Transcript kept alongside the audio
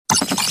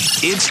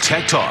It's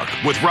Tech Talk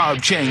with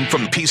Rob Cheng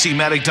from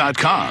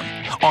PCMatic.com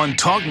on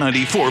Talk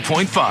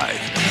 94.5. First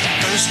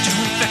you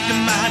infected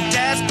my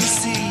dad's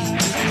PC,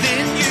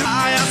 then you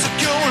hire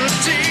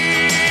security.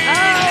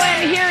 Oh,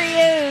 and here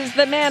he is,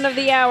 the man of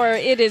the hour.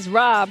 It is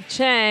Rob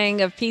Cheng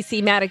of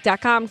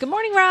PCMatic.com. Good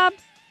morning, Rob.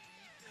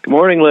 Good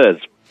morning, Liz.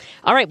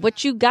 All right,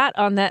 what you got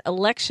on that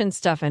election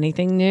stuff?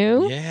 Anything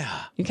new?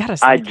 Yeah. You got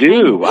us. I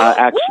do,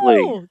 actually.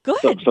 Ooh,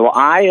 good. So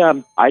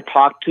I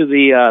talked to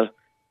the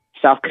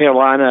South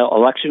Carolina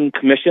Election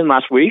Commission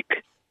last week,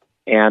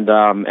 and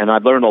I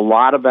learned a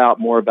lot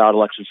more about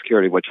election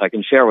security, which I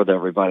can share with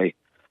everybody.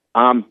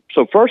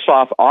 So first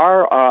off,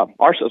 our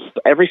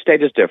every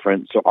state is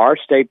different. So our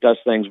state does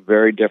things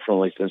very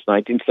differently. Since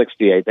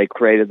 1968, they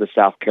created the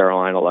South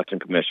Carolina Election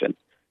Commission,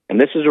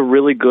 and this is a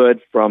really good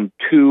for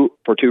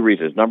two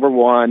reasons. Number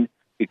one,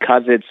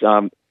 because it's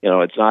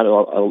it's not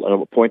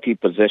an appointee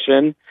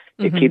position.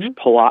 It keeps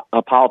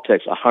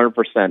politics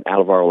 100% out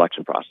of our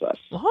election process.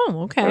 Oh,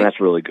 okay. And that's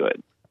really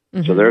good.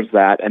 So there's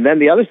that. And then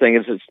the other thing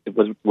is it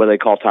was what they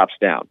call tops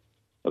down.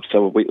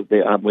 So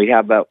we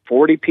have about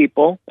 40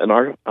 people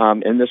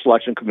in this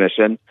election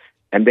commission,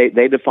 and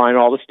they define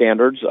all the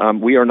standards.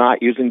 We are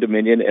not using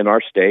Dominion in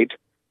our state.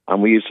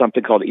 We use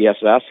something called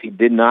ESS. He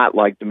did not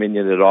like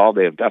Dominion at all.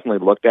 They have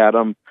definitely looked at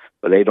them,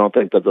 but they don't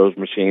think that those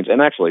machines,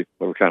 and actually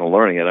we're kind of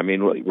learning it. I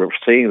mean, we're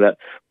seeing that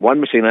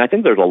one machine, and I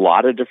think there's a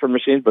lot of different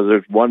machines, but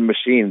there's one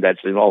machine that's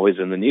always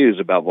in the news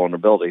about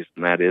vulnerabilities,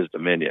 and that is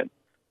Dominion.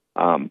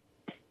 But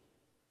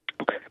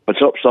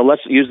so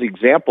let's use the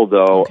example,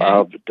 though,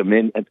 of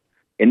Dominion.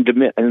 In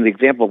the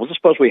example, let's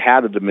suppose we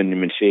had the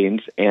Dominion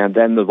machines, and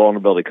then the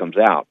vulnerability comes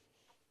out.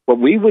 What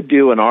we would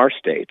do in our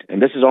state,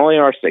 and this is only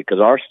in our state,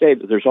 because our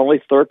state, there's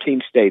only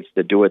 13 states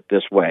that do it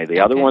this way. The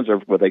other ones are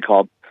what they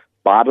call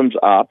bottoms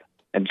up,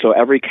 and so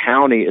every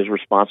county is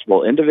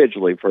responsible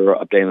individually for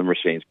updating the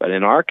machines. But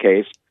in our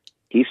case,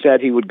 he said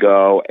he would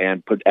go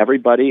and put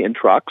everybody in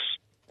trucks,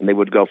 and they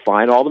would go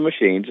find all the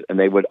machines, and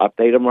they would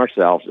update them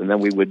ourselves, and then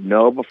we would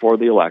know before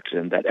the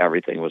election that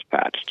everything was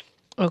patched.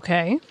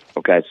 Okay.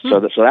 Okay, so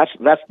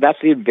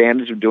that's the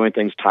advantage of doing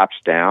things tops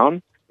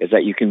down, is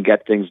that you can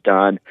get things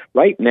done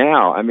right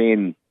now. I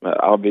mean,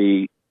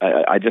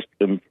 I just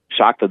am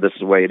shocked that this is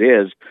the way it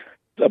is.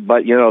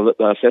 But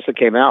CISA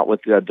came out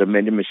with the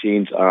Dominion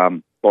machines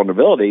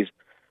vulnerabilities.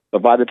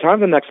 But by the time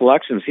the next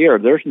election's here,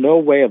 there's no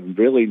way of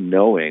really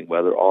knowing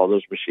whether all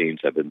those machines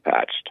have been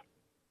patched.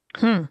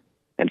 And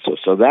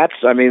so that's,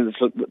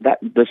 that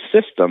the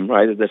system,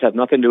 right? This has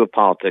nothing to do with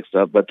politics,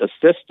 but the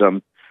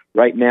system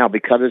right now,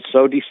 because it's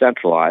so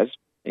decentralized,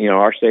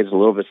 our state is a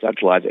little bit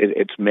centralized.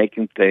 It's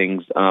making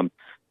things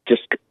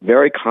just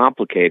very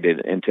complicated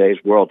in today's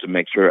world to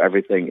make sure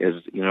everything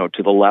is,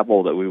 to the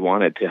level that we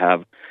want it to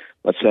have,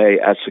 let's say,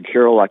 as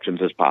secure elections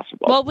as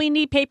possible. Well, we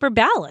need paper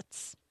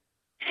ballots.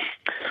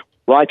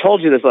 Well, I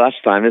told you this last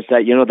time, is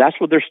that,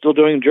 that's what they're still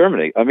doing in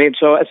Germany. I mean,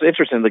 so it's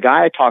interesting. The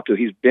guy I talked to,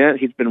 he's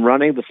been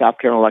running the South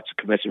Carolina Election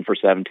Commission for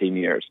 17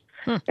 years.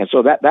 And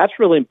so that's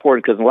really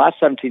important, because in the last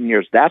 17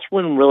 years, that's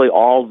when really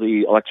all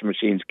the election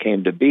machines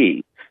came to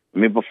be. I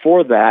mean,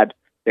 before that,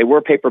 they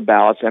were paper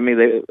ballots. I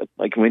mean,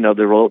 we know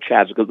the little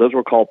chads, because those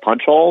were called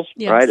punch holes,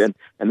 right? And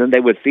then they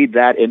would feed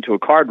that into a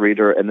card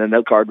reader, and then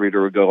that card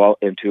reader would go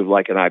into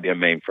like an IBM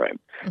mainframe.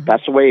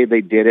 That's the way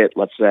they did it,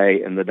 let's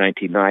say, in the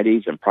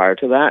 1990s and prior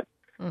to that.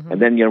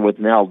 And then, with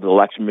now the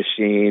election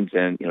machines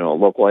and,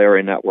 local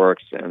area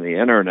networks and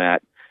the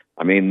internet,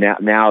 I mean,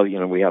 now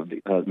we have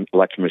the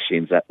election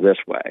machines this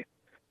way.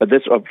 But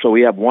so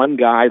we have one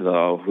guy,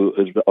 though, who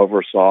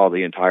oversaw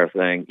the entire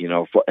thing,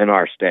 in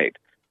our state.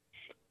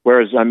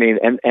 Whereas, I mean,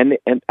 and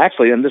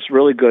actually, and this is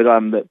really good,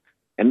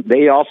 and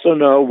they also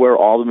know where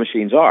all the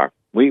machines are.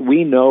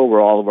 We know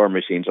where all of our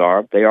machines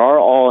are. They are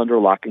all under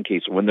lock and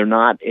key. So when they're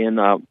not when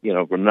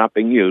they're not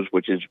being used,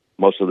 which is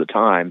most of the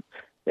time,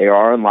 they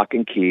are in lock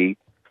and key.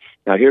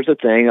 Now, here's the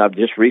thing.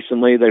 Just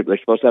recently, they're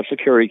supposed to have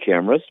security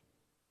cameras,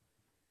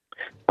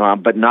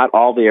 but not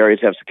all the areas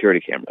have security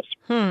cameras.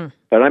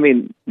 But, I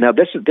mean, now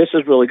this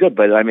is really good.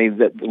 But, I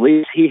mean, at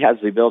least he has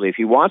the ability. If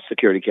he wants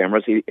security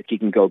cameras, he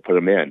can go put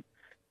them in.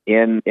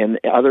 In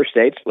other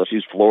states, let's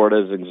use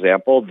Florida as an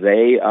example,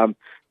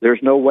 there's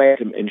no way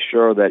to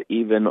ensure that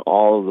even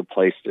all of the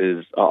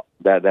places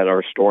that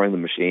are storing the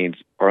machines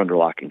are under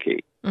lock and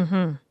key.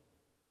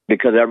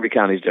 Because every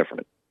county is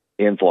different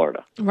in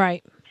Florida.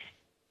 Right.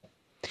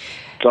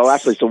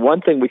 So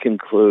one thing we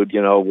conclude,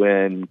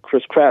 when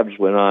Chris Krebs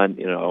went on,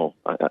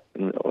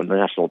 on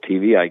national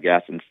TV, I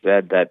guess, and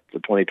said that the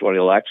 2020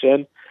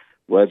 election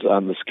was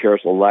the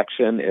securest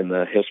election in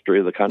the history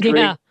of the country,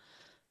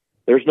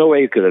 there's no way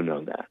you could have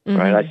known that,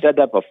 right? I said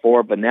that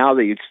before, but now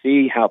that you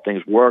see how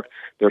things work,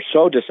 they're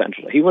so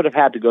decentralized. He would have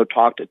had to go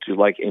talk to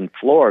like in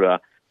Florida,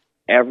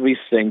 every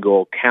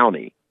single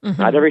county,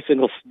 not every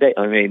single state.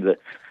 I mean,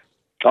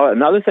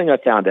 another thing I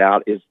found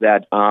out is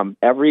that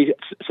every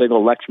single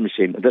election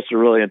machine, this is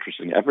really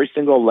interesting, every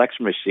single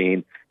election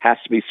machine has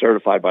to be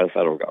certified by the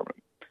federal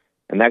government.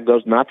 And that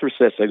goes not through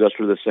CISA, it goes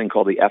through this thing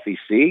called the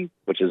FEC,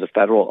 which is a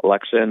Federal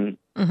Election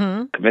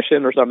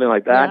Commission or something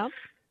like that.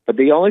 But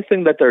the only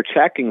thing that they're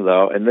checking,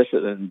 though, and this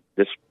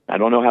I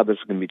don't know how this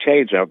is going to be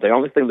changed. The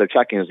only thing they're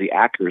checking is the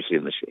accuracy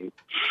of the machine.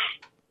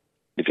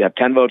 If you have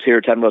 10 votes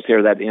here, 10 votes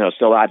here, that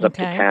still adds up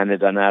to 10. It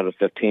doesn't add up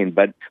to 15.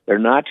 But they're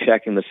not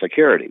checking the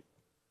security.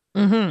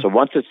 So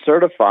once it's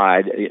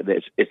certified,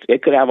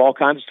 it could have all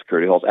kinds of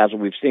security holes. As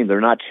we've seen, they're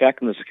not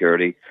checking the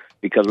security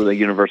because of the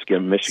University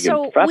of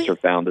Michigan professor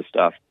found this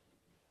stuff.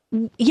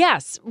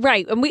 Yes,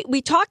 right. And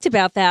we talked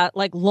about that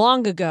like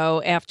long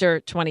ago after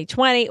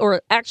 2020,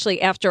 or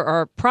actually after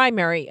our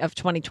primary of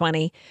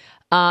 2020.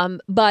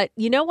 But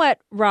you know what,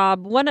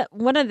 Rob? One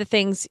of the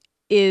things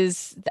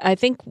is, I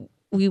think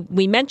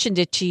we mentioned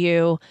it to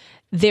you,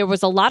 there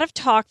was a lot of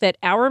talk that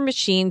our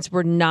machines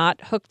were not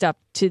hooked up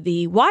to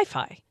the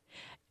Wi-Fi.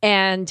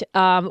 And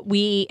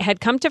we had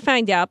come to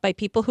find out by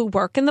people who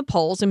work in the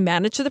polls and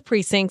manage the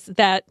precincts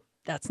that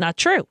that's not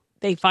true.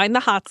 They find the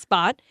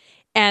hotspot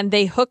and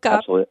they hook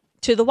up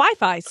to the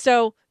Wi-Fi,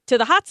 so to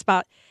the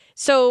hotspot.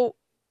 So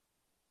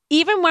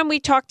even when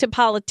we talk to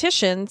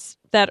politicians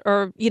that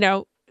are,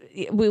 the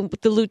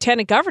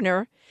lieutenant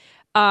governor,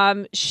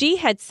 she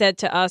had said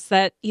to us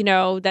that,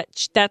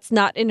 that's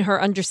not in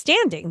her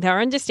understanding. Their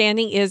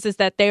understanding is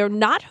that they are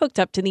not hooked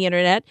up to the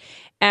internet.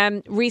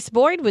 And Reese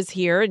Boyd was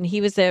here, and he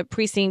was a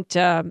precinct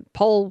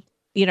poll,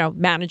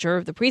 manager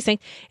of the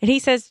precinct. And he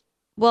says,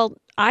 well,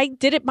 I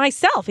did it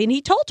myself. And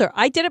he told her,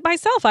 I did it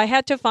myself. I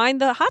had to find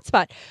the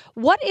hotspot.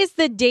 What is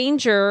the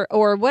danger,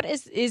 or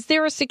is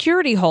there a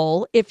security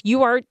hole if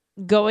you are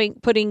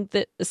putting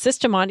the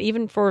system on,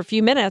 even for a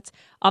few minutes,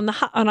 on a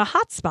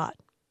hotspot?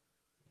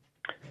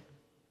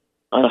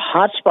 On a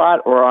hotspot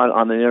or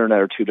on the internet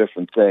are two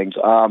different things.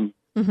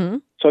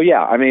 So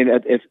yeah, I mean,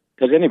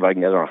 because anybody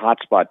can get on a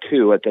hotspot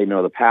too if they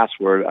know the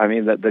password. I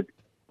mean,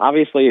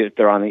 obviously if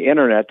they're on the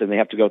internet, then they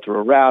have to go through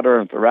a router.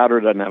 And if the router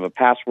doesn't have a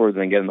password,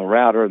 then they get in the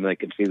router and they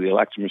can see the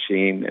election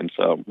machine. And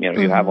so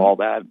you have all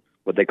that,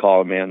 what they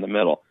call a man in the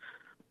middle.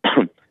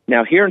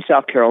 Now here in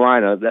South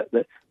Carolina,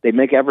 they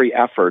make every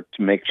effort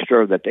to make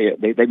sure that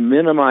they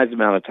minimize the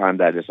amount of time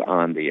that is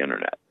on the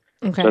internet.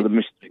 Okay. So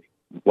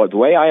the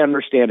way I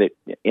understand it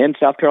in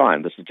South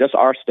Carolina, this is just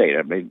our state.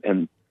 I mean,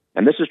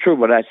 and this is true,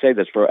 but I say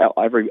this for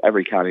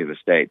every county of the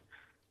state.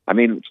 I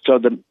mean, so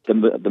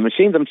the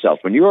machines themselves,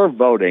 when you are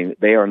voting,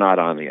 they are not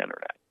on the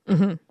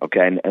internet.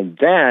 Okay, and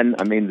then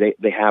I mean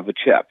they have a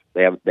chip.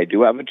 They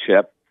do have a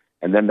chip,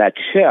 and then that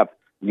chip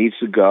needs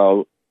to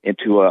go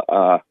into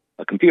a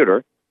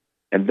computer,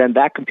 and then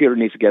that computer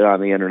needs to get on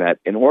the internet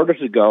in order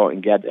to go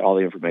and get all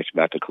the information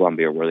back to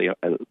Columbia, where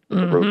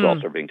the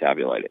results are being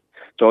tabulated.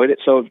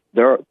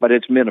 But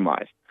it's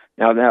minimized.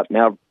 Now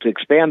to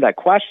expand that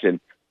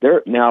question,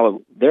 there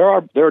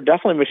are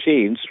definitely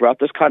machines throughout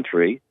this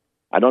country.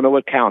 I don't know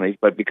what counties,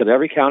 but because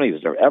every county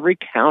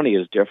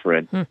is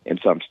different in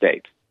some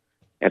states,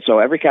 and so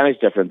every county is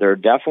different. There are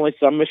definitely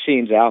some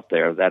machines out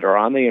there that are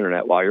on the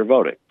internet while you're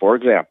voting. For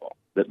example,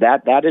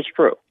 that is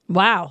true.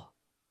 Wow.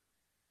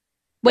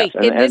 Wait,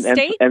 yes, in this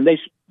state? And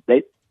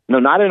they no,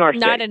 not in our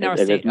state. Not in our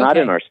state. It is not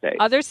in our state.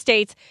 Other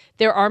states,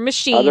 there are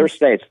machines. Other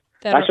states.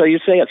 Actually,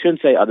 I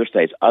shouldn't say other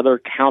states.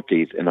 Other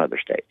counties in other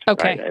states.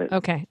 Okay. Right?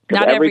 Okay.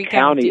 Not every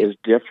county is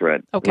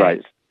different. Okay.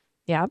 Right.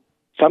 Yeah.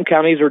 Some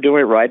counties are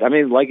doing it right. I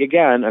mean,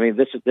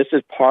 this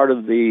is part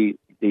of the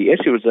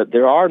issue is that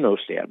there are no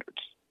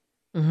standards.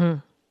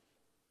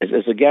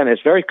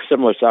 It's very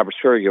similar to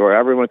cybersecurity, where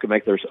everyone can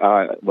make their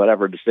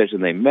whatever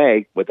decision they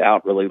make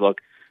without really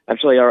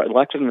Actually, our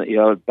election,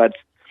 but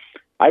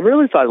I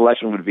really thought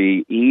election would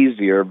be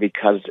easier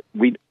because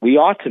we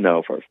ought to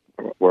know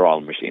where all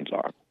the machines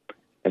are.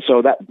 And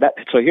so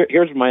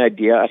here's my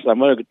idea. So I'm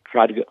going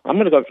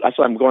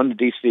to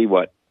D.C.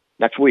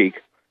 next week.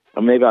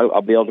 Maybe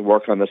I'll be able to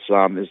work on this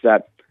some. Is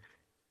that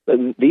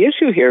the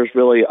issue here is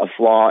really a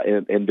flaw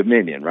in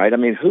Dominion, right? I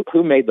mean,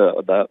 who made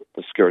the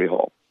security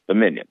hole?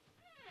 Dominion.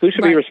 Who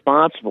should be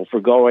responsible for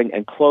going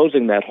and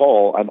closing that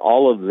hole on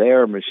all of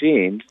their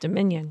machines?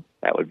 Dominion.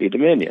 That would be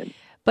Dominion.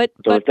 But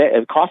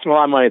it costs them a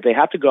lot of money. They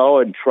have to go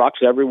and trucks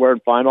everywhere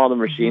and find all the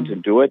machines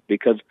and do it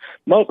because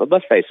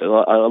let's face it,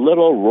 a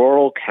little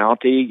rural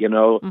county,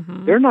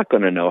 they're not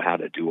going to know how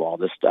to do all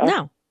this stuff.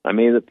 No. I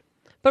mean,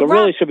 so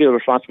really it should be the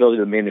responsibility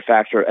of the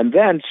manufacturer. And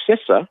then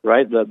CISA,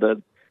 right,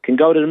 can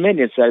go to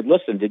Dominion and say,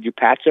 listen, did you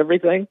patch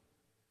everything?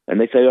 And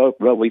they say, oh,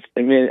 well,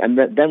 and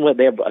then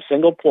they have a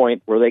single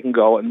point where they can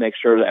go and make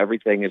sure that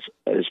everything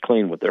is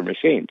clean with their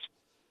machines.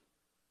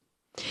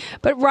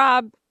 But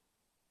Rob,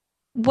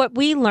 what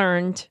we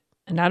learned,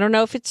 and I don't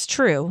know if it's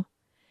true,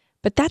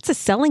 but that's a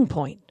selling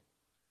point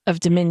of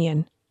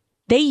Dominion.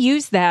 They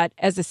use that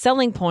as a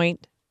selling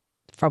point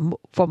from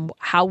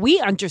how we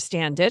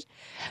understand it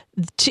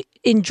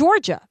in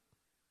Georgia.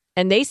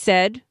 And they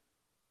said,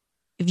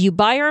 if you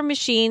buy our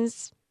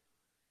machines,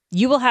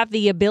 you will have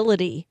the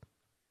ability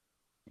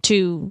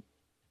to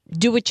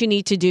do what you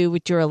need to do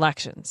with your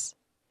elections.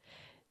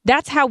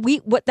 That's how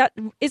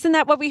isn't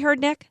that what we heard,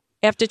 Nick,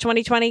 after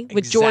 2020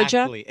 with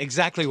Georgia?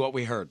 Exactly what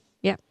we heard.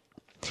 Yeah.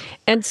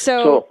 And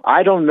so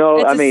I don't know.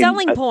 It's a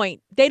selling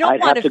point. They don't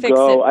want to fix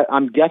it.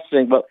 I'm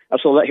guessing, but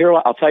here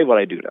I'll tell you what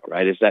I do know,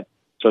 right? Is that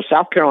So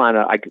South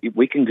Carolina,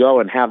 we can go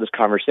and have this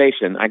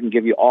conversation. I can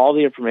give you all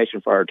the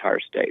information for our entire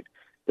state.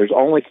 There's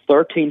only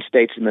 13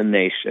 states in the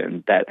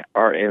nation that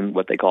are in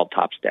what they call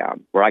tops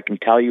down, where I can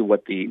tell you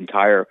what the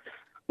entire,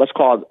 let's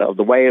call it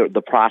the way,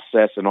 the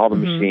process, and all the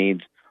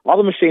machines. All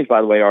the machines,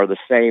 by the way, are the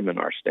same in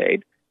our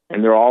state,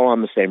 and they're all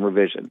on the same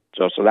revision.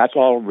 So that's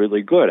all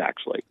really good,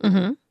 actually.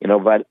 You know,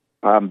 but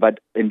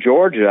in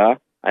Georgia,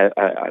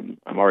 I'm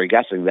already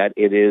guessing that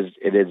it is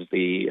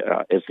the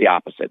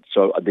opposite.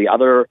 So the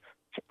other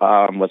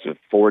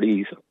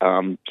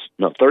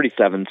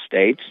 37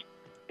 states,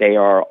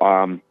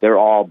 they're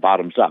all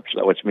bottoms up,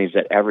 so which means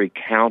that every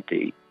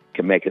county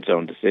can make its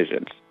own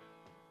decisions.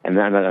 And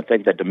then I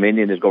think that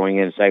Dominion is going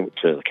in and saying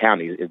to the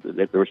county,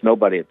 there was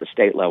nobody at the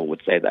state level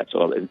would say that.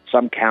 So in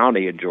some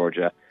county in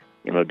Georgia,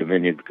 you know,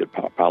 Dominion could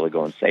probably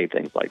go and say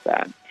things like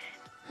that.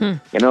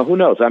 You know, who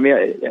knows? I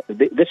mean,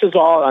 this is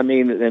all, I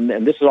mean,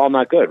 and this is all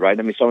not good, right?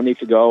 I mean, someone needs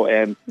to go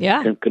and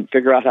can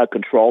figure out how to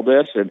control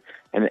this and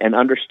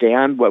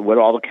understand what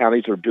all the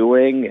counties are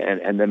doing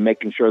and then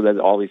making sure that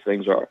all these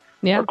things are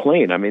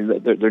clean. I mean,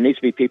 there needs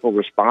to be people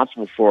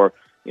responsible for,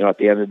 you know, at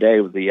the end of the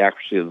day, the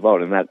accuracy of the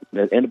vote. And that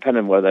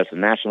independent, whether that's a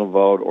national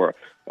vote or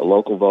a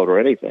local vote or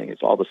anything,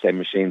 it's all the same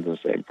machines and the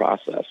same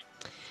process.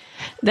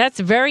 That's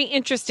very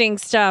interesting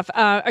stuff.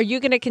 Are you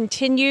going to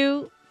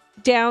continue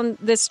down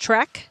this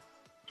trek?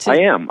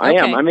 I am.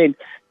 I mean,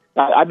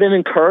 I've been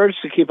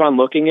encouraged to keep on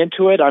looking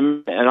into it.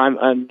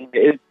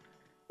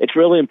 It's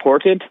really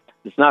important.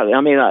 It's not. I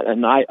mean,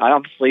 I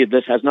obviously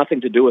this has nothing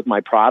to do with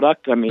my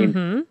product. I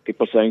mean,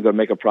 people saying go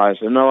make a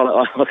product.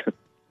 No,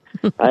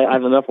 I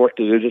have enough work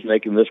to do just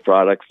making this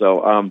product.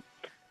 But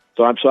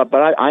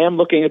I am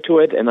looking into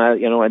it, and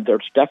and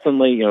there's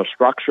definitely, you know,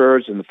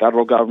 structures in the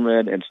federal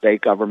government and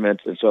state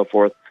governments and so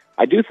forth.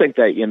 I do think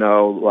that, you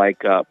know,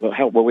 like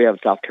what we have in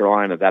South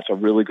Carolina, that's a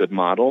really good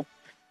model.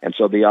 And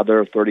so the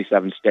other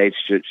 37 states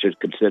should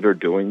consider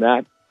doing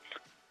that.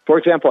 For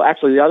example,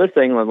 actually, the other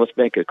thing, and let's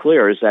make it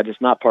clear, is that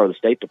it's not part of the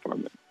State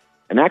Department.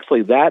 And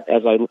actually, that,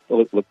 as I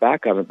look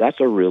back on it,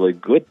 that's a really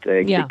good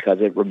thing because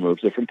it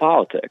removes it from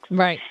politics.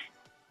 Right.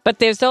 But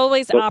there's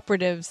always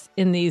operatives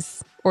in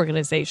these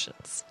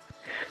organizations.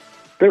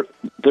 There's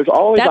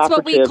always That's operatives.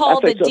 What we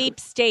call the deep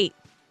state.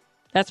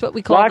 That's what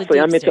we call the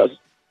deep state.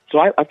 So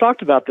I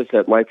talked about this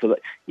at length.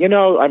 You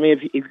know, I mean,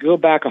 if you go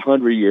back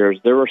 100 years,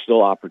 there were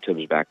still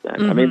operatives back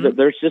then. I mean,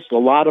 there's just a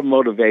lot of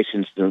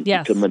motivations to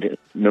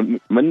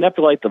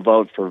manipulate the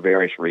vote for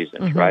various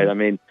reasons, right? I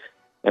mean,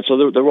 and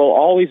so there will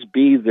always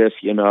be this,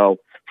 you know,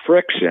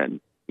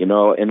 friction, you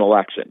know, in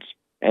elections.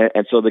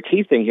 And so the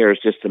key thing here is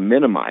just to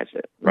minimize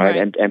it, right?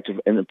 And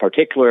in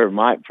particular,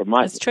 from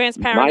my as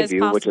transparent my as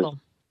view, possible. Which is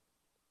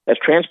as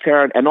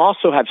transparent, and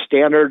also have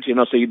standards, you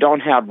know, so you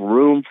don't have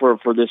room for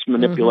this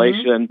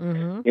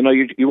manipulation. You know,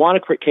 you want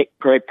to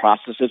create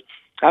processes.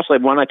 Actually,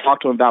 when I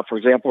talked to him about, for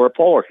example, our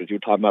poll workers, you were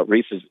talking about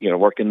Reese's, you know,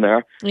 working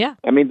there. Yeah.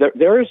 I mean,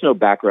 there is no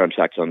background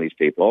checks on these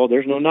people.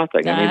 There's no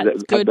nothing.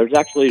 That's I mean, there's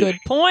actually good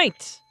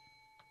point.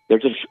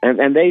 There's just,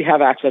 and they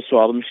have access to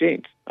all the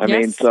machines. I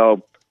mean,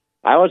 so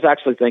I was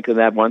actually thinking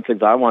that one thing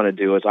that I want to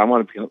do is I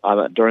want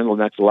to, during the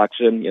next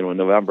election, you know, in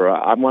November,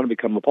 I want to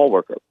become a poll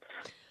worker.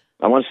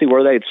 I want to see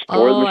where they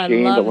store the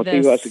machines. I want to see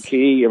who has the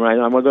key. Right?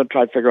 I'm going to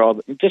try to figure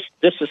out just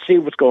to see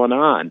what's going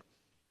on,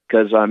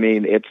 because I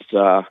mean it's.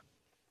 I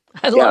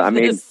love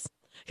this.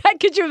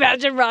 Could you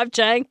imagine Rob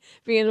Cheng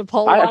being a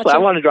poll watcher? I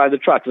want to drive the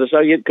truck because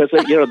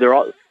you know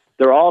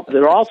they're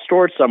all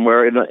stored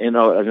somewhere in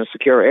a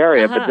secure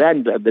area. But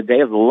then the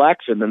day of the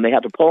election, then they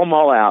have to pull them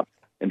all out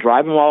and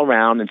drive them all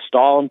around,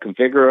 install them,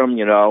 configure them,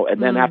 you know,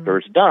 and then after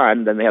it's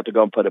done, then they have to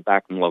go and put it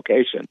back in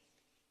location.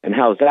 And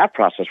how is that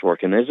process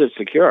working? Is it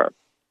secure?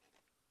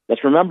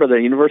 Let's remember the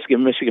University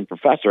of Michigan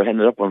professor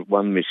ended up with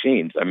one of the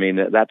machines. I mean,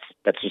 that's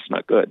just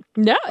not good.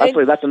 No,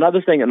 actually, that's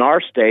another thing in our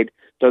state.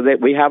 So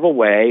that we have a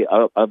way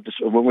of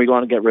when we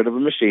want to get rid of a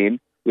machine,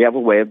 we have a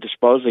way of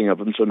disposing of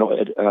them so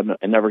it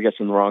never gets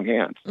in the wrong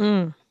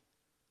hands.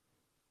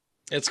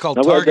 It's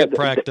called target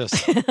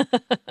practice.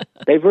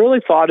 They've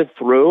really thought it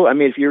through. I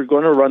mean, if you're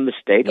going to run the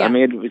state, I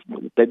mean,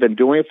 they've been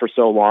doing it for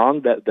so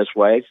long this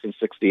way since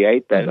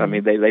 '68 that I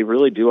mean, they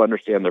really do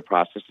understand their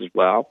process as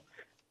well.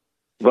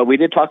 But we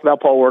did talk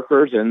about poll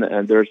workers,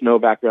 and there's no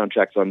background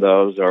checks on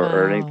those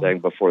or anything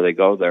before they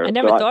go there. I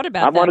never thought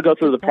about that. I want to go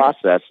through the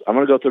process. I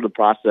want to go through the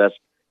process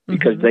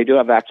because they do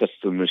have access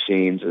to the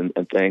machines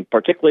and things,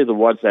 particularly the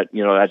ones that,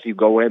 you know, as you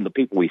go in, the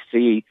people we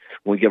see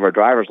when we give our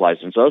driver's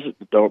license, those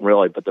don't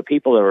really, but the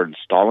people that are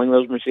installing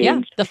those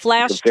machines. The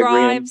flash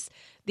drives,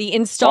 the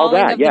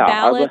installing of the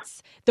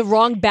ballots, the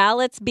wrong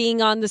ballots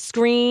being on the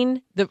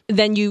screen,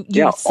 then you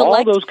select.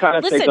 All those kind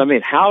of things. I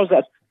mean, how is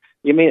that?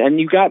 You mean, and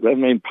you got, I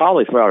mean,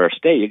 probably throughout our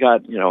state, you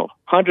got, you know,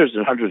 hundreds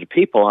and hundreds of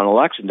people on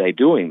election day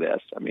doing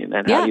this. I mean,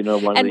 and how do you know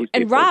one of these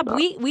people? And Rob,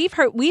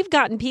 we've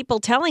gotten people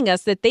telling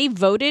us that they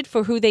voted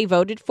for who they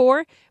voted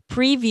for,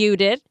 previewed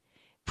it,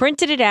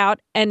 printed it out,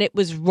 and it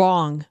was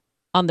wrong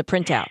on the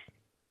printout.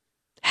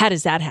 How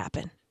does that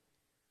happen?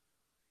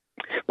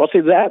 Well,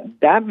 see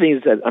that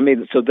means that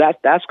so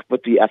that's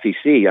what the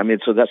FEC.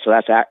 So that's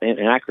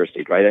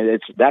inaccuracy, right?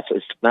 That's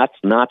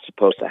not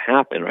supposed to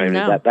happen, right?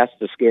 No. That's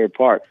the scary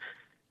part.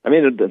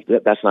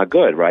 That's not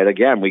good, right?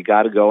 Again, we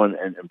got to go and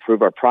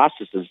improve our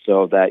processes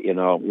so that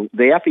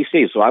the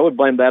FEC. So I would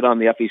blame that on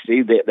the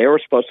FEC. They were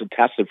supposed to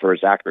test it for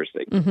its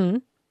accuracy. Mm-hmm.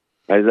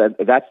 Right?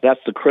 That's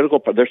the critical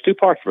part. There's two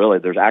parts really.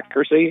 There's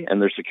accuracy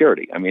and there's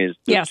security.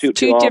 There's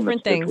two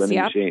different things.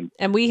 Yeah,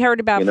 and we heard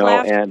about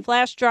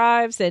flash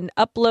drives and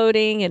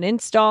uploading and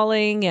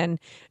installing, and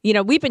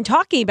we've been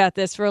talking about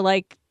this for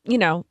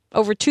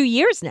over 2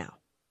 years now.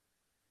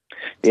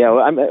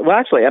 Yeah,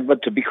 actually,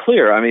 but to be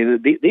clear,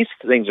 these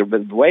things are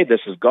the way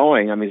this is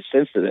going.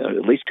 Since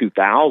at least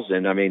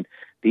 2000,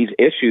 these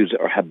issues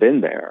have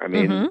been there.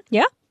 Mm-hmm.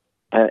 Yeah.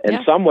 In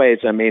some ways,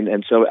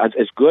 and so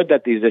it's good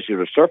that these issues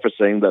are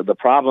surfacing. The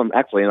problem,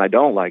 actually, and I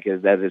don't like,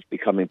 is that it's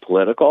becoming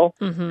political.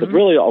 Because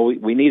really, all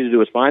we need to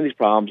do is find these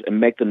problems and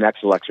make the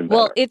next election better.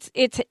 Well,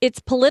 it's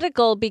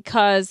political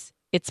because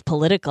it's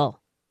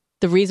political.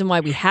 The reason why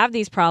we have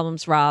these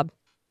problems, Rob,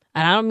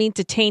 and I don't mean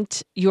to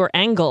taint your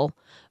angle,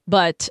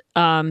 but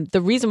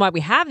the reason why we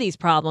have these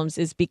problems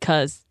is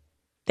because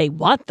they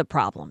want the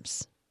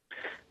problems.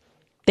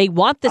 They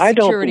want the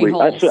security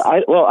holes.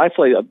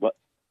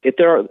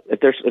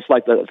 It's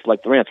like the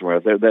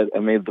ransomware.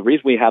 The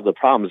reason we have the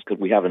problem is because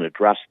we haven't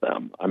addressed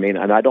them.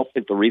 And I don't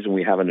think the reason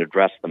we haven't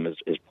addressed them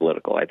is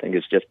political. I think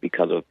it's just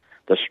because of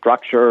the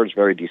structure. It's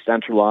very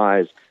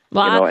decentralized.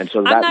 Well, and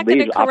so that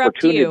leaves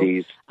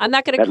opportunities. I'm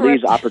not going to correct.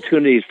 Leaves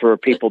opportunities for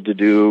people to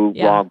do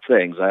wrong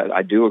things.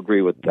 I do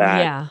agree with that.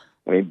 Yeah.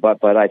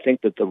 But I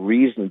think that the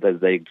reason that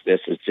they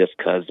exist is just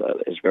because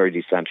it's very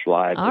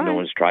decentralized, and no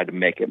one's tried to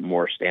make it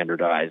more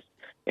standardized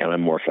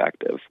and more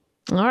effective.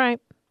 All right.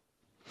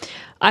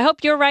 I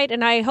hope you're right,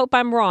 and I hope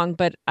I'm wrong,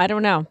 but I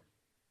don't know.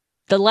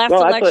 The last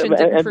election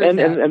didn't prove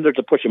that. And there's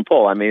a push and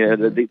pull.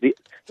 The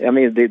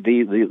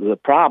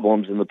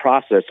problems in the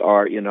process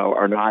are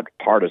not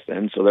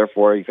partisan. So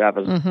therefore, if you have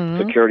a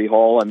security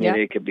hole,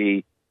 it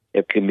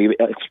can be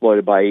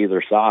exploited by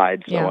either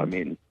side. So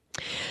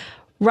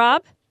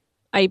Rob,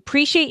 I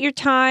appreciate your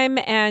time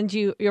and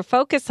your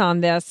focus on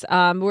this.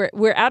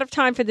 We're out of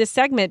time for this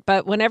segment,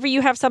 but whenever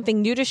you have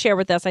something new to share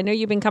with us, I know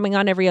you've been coming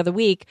on every other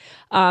week,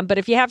 but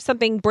if you have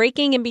something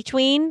breaking in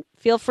between,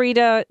 feel free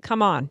to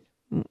come on.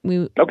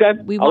 We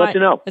I'll let you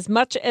know as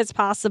much as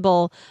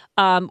possible.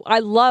 I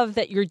love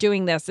that you're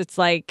doing this. It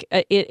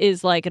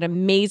is like an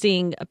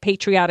amazing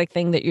patriotic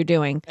thing that you're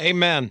doing.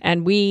 Amen.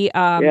 And we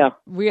I'm kind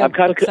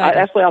of excited.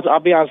 Actually, I'll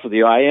be honest with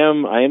you. I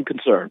am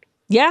concerned.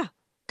 Yeah,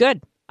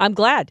 good. I'm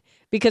glad,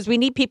 because we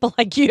need people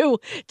like you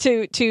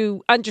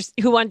who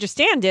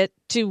understand it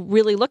to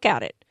really look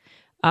at it.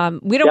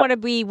 We don't want to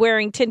be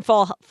wearing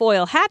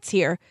tinfoil hats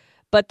here,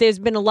 but there's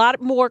been a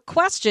lot more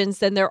questions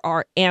than there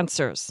are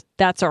answers.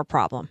 That's our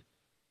problem.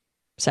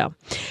 So,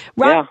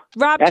 Rob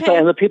actually, Cheng,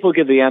 and the people who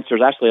give the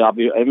answers, actually,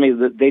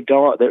 they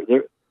don't.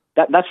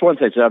 That's one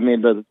thing. So,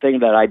 the thing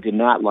that I did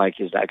not like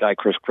is that guy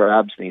Chris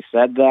Krebs, and he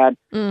said that,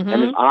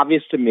 and it's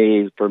obvious to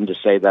me for him to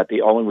say that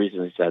the only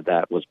reason he said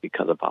that was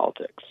because of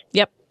politics.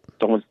 Yep.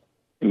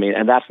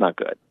 And that's not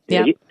good.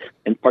 Yeah.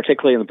 And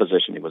particularly in the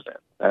position he was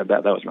in,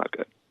 that was not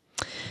good.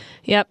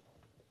 Yep.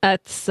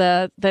 That's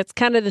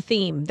kind of the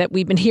theme that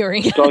we've been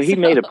hearing. So he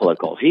made it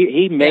political.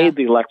 He made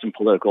the election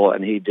political,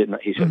 and he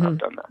shouldn't have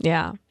done that.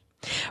 Yeah.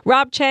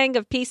 Rob Cheng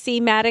of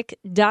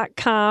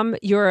PCMatic.com,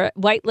 your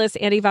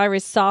whitelist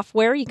antivirus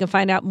software. You can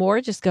find out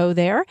more. Just go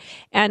there.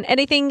 And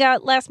anything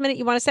last minute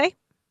you want to say?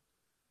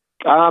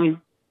 Well,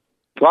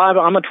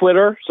 I'm on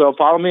Twitter, so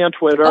follow me on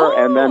Twitter.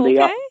 And then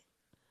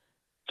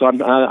so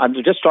I've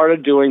just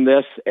started doing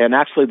this, and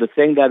actually the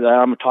thing that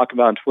I'm talking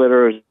about on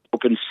Twitter is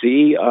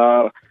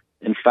OpenSea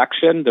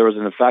infection. There was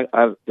an effect.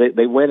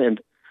 They went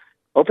and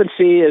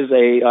OpenSea is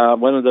a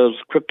one of those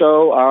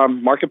crypto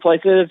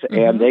marketplaces,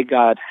 and they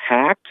got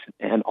hacked,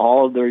 and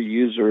all of their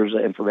users'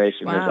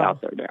 information is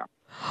out there now.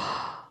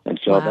 And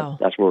so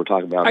that's what we're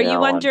talking about. Are now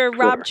you under on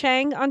Rob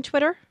Cheng on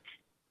Twitter?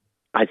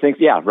 I think,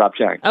 Rob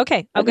Cheng.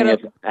 Okay, I'm going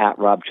to at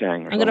Rob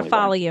Cheng. I'm going to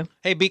follow you.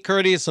 Hey, be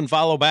courteous and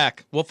follow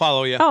back. We'll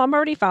follow you. Oh, I'm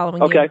already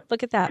following you.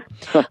 Look at that.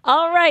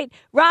 All right,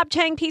 Rob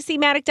Cheng,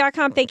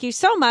 PCMatic.com. Thank you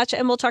so much,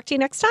 and we'll talk to you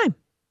next time.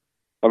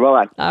 All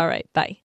right. All right, bye.